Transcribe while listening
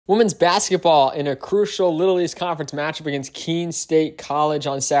Women's basketball in a crucial Little East Conference matchup against Keene State College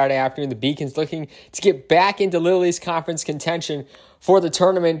on Saturday afternoon. The Beacons looking to get back into Little East Conference contention for the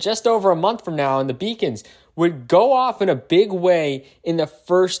tournament just over a month from now. And the Beacons would go off in a big way in the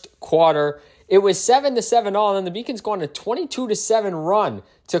first quarter. It was 7-7 all, and then the Beacons go on a 22-7 run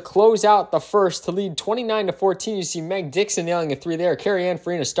to close out the first to lead 29-14. You see Meg Dixon nailing a three there. Carrie-Ann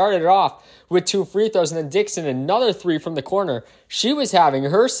Farina started it off with 2 free throws, and then Dixon another three from the corner. She was having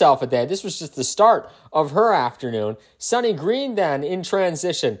herself a day. This was just the start of her afternoon. Sunny Green then in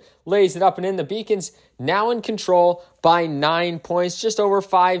transition lays it up and in. The Beacons now in control by 9 points. Just over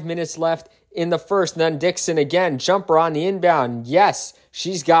 5 minutes left in the first. And then Dixon again, jumper on the inbound. Yes,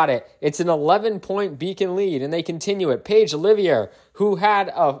 she's got it. It's an 11-point Beacon lead, and they continue it. Paige Ollivierre, who had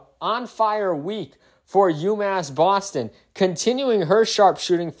a on-fire week for UMass Boston, continuing her sharp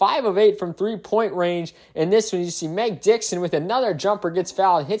shooting, 5 of 8 from three-point range. And this one, you see Meg Dixon with another jumper, gets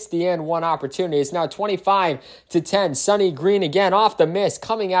fouled, hits the and one opportunity. It's now 25-10. Sunny Green again off the miss,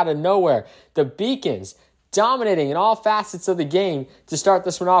 coming out of nowhere. The Beacons dominating in all facets of the game to start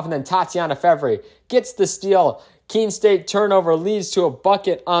this one off, and then Tatiana Fevry gets the steal. Keene State turnover leads to a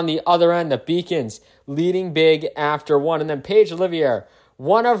bucket on the other end. The Beacons leading big after one. And then Paige Ollivierre,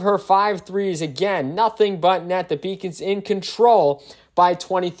 one of her 5 threes, again, nothing but net. The Beacons in control by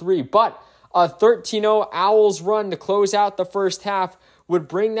 23. But a 13-0 Owls run to close out the first half would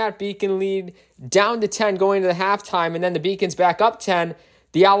bring that Beacon lead down to 10 going to the halftime, and then the Beacons back up 10.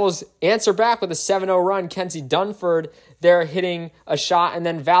 The Owls answer back with a 7-0 run. Kenzie Dunford there hitting a shot, and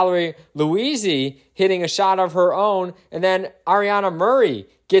then Valerie Louisi hitting a shot of her own, and then Ariana Murray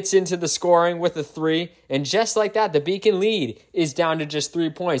gets into the scoring with a 3, and just like that, the Beacon lead is down to just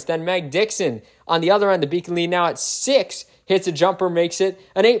 3 points. Then Meg Dixon on the other end, the Beacon lead now at 6, hits a jumper, makes it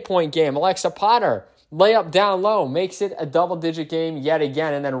an 8-point game. Alexa Potter, layup down low, makes it a double-digit game yet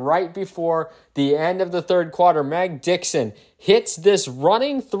again. And then right before the end of the third quarter, Meg Dixon hits this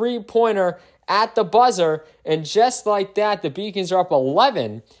running three-pointer at the buzzer. And just like that, the Beacons are up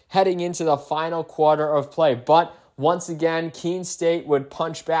 11 heading into the final quarter of play. But once again, Keene State would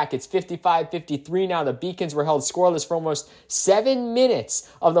punch back. It's 55-53 now. The Beacons were held scoreless for almost 7 minutes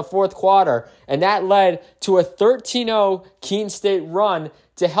of the fourth quarter. And that led to a 13-0 Keene State run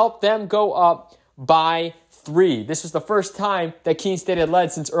to help them go up by 3. This was the first time that Keene State had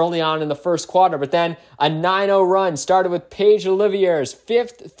led since early on in the first quarter, but then a 9-0 run started with Paige Ollivierre's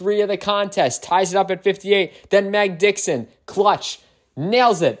 5th 3 of the contest, ties it up at 58. Then Meg Dixon, clutch,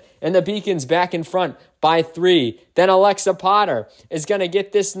 nails it, and the Beacons back in front by 3. Then Alexa Potter is going to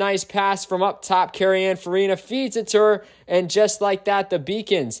get this nice pass from up top. Carrie-Ann Farina feeds it to her, and just like that, the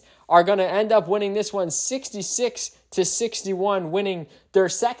Beacons are going to end up winning this one 66-61, winning their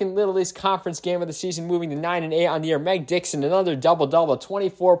second Little East Conference game of the season, moving to 9-8 on the year. Meg Dixon, another double-double,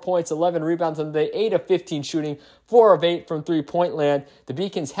 24 points, 11 rebounds on the day, 8 of 15 shooting, 4 of 8 from three-point land. The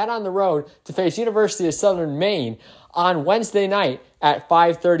Beacons head on the road to face University of Southern Maine on Wednesday night at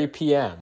 5:30 p.m.